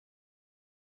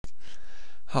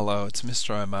Hello, it's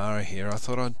Mr. O'Mara here. I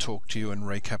thought I'd talk to you and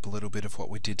recap a little bit of what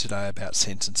we did today about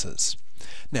sentences.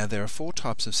 Now, there are four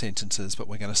types of sentences, but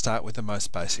we're going to start with the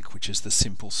most basic, which is the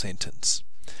simple sentence.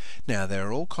 Now, there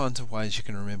are all kinds of ways you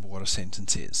can remember what a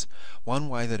sentence is. One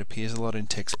way that appears a lot in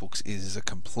textbooks is a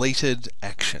completed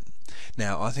action.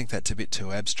 Now, I think that's a bit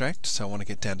too abstract, so I want to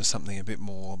get down to something a bit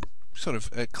more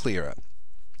clearer.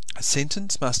 A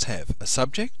sentence must have a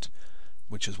subject,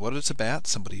 which is what it's about,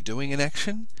 somebody doing an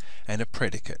action, and a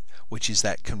predicate, which is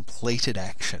that completed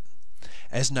action.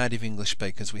 As native English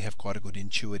speakers, we have quite a good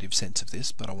intuitive sense of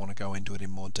this, but I want to go into it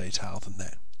in more detail than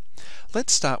that.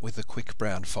 Let's start with the quick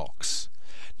brown fox.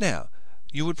 Now,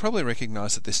 you would probably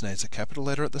recognise that this needs a capital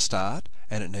letter at the start,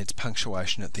 and it needs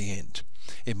punctuation at the end.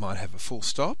 It might have a full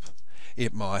stop,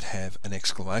 it might have an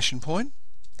exclamation point,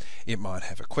 it might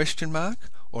have a question mark,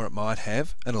 or it might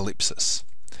have an ellipsis.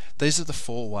 These are the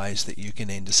four ways that you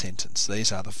can end a sentence.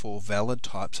 These are the four valid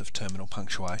types of terminal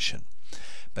punctuation.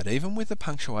 But even with the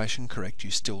punctuation correct,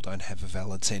 you still don't have a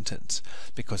valid sentence,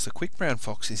 because the quick brown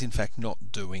fox is in fact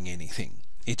not doing anything.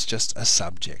 It's just a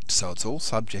subject, so it's all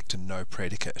subject and no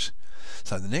predicate.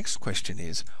 So the next question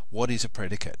is, what is a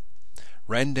predicate?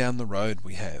 Ran down the road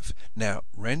we have. Now,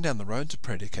 ran down the road's a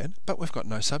predicate, but we've got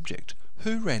no subject.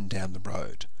 Who ran down the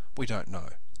road? We don't know.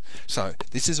 So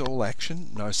this is all action,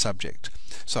 no subject.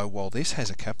 So while this has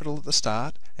a capital at the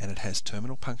start and it has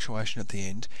terminal punctuation at the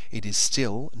end, it is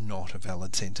still not a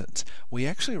valid sentence. We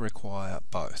actually require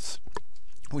both.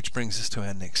 Which brings us to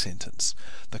our next sentence.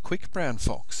 The quick brown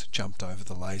fox jumped over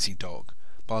the lazy dog.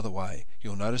 By the way,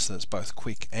 you'll notice that it's both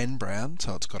quick and brown,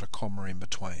 so it's got a comma in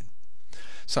between.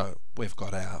 So we've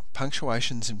got our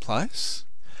punctuations in place.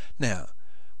 Now,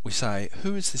 we say,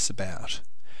 who is this about?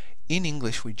 In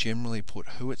English, we generally put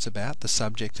who it's about, the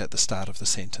subject, at the start of the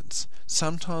sentence.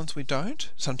 Sometimes we don't.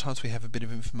 Sometimes we have a bit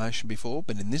of information before,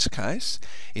 but in this case,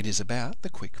 it is about the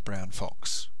quick brown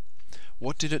fox.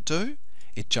 What did it do?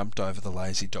 It jumped over the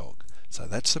lazy dog. So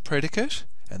that's the predicate,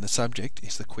 and the subject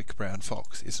is the quick brown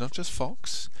fox. It's not just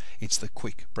fox, it's the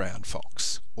quick brown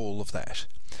fox. All of that.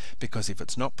 Because if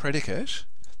it's not predicate,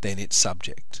 then it's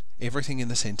subject. Everything in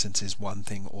the sentence is one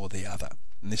thing or the other.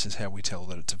 And this is how we tell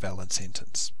that it's a valid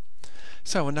sentence.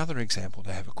 So another example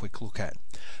to have a quick look at.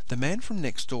 The man from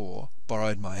next door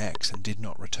borrowed my axe and did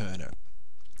not return it.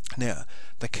 Now,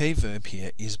 the key verb here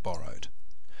is borrowed.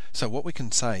 So what we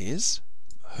can say is,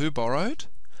 who borrowed?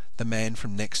 The man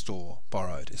from next door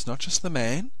borrowed. It's not just the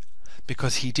man,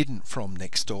 because he didn't from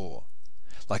next door.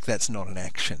 Like, that's not an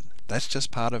action. That's just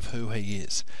part of who he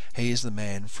is. He is the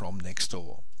man from next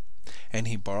door. And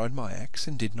he borrowed my axe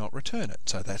and did not return it.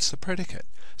 So that's the predicate.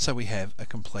 So we have a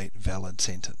complete valid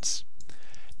sentence.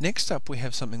 Next up, we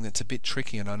have something that's a bit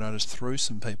tricky, and I noticed through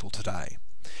some people today.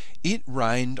 It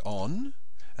rained on,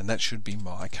 and that should be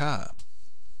my car.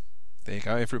 There you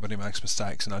go, everybody makes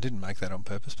mistakes, and I didn't make that on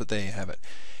purpose, but there you have it.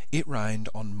 It rained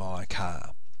on my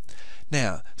car.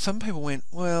 Now, some people went,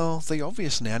 well, the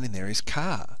obvious noun in there is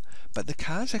car, but the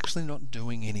car's actually not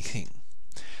doing anything.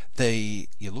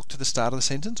 You look to the start of the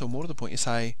sentence, or more to the point, you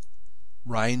say,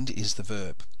 rained is the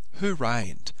verb. Who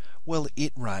rained? Well,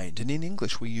 it rained, and in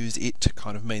English we use it to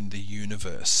kind of mean the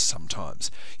universe sometimes.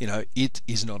 You know, it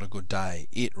is not a good day,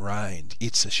 it rained,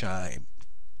 it's a shame.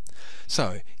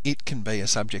 So, it can be a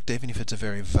subject even if it's a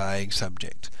very vague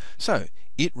subject. So,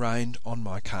 it rained on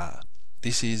my car.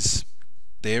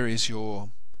 There is your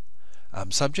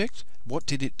subject. What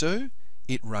did it do?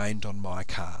 It rained on my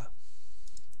car.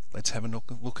 Let's have a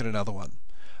look at another one.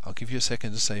 I'll give you a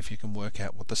second to see if you can work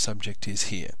out what the subject is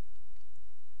here.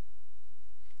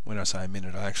 When I say a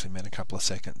minute, I actually meant a couple of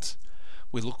seconds.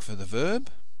 We look for the verb,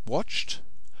 watched.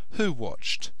 Who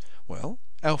watched? Well,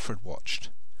 Alfred watched.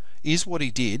 Is what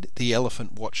he did, the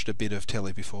elephant watched a bit of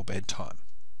telly before bedtime?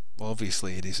 Well,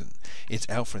 obviously it isn't. It's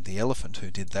Alfred the elephant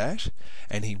who did that,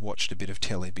 and he watched a bit of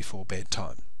telly before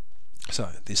bedtime. So,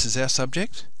 this is our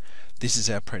subject, this is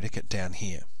our predicate down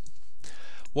here.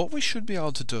 What we should be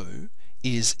able to do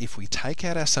is, if we take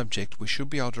out our subject, we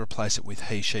should be able to replace it with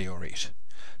he, she, or it.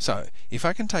 So, if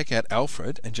I can take out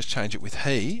Alfred and just change it with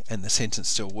he, and the sentence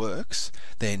still works,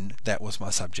 then that was my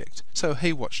subject. So,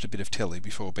 he watched a bit of telly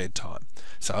before bedtime.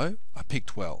 So, I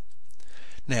picked well.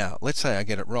 Now, let's say I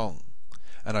get it wrong,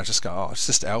 and I just go, oh, it's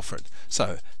just Alfred.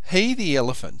 So, he, the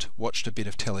elephant, watched a bit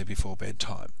of telly before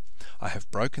bedtime. I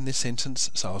have broken this sentence,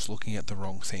 so I was looking at the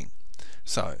wrong thing.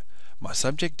 So, my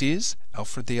subject is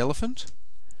Alfred the elephant,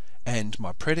 and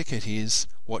my predicate is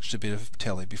watched a bit of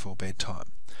telly before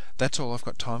bedtime. That's all I've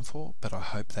got time for, but I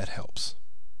hope that helps.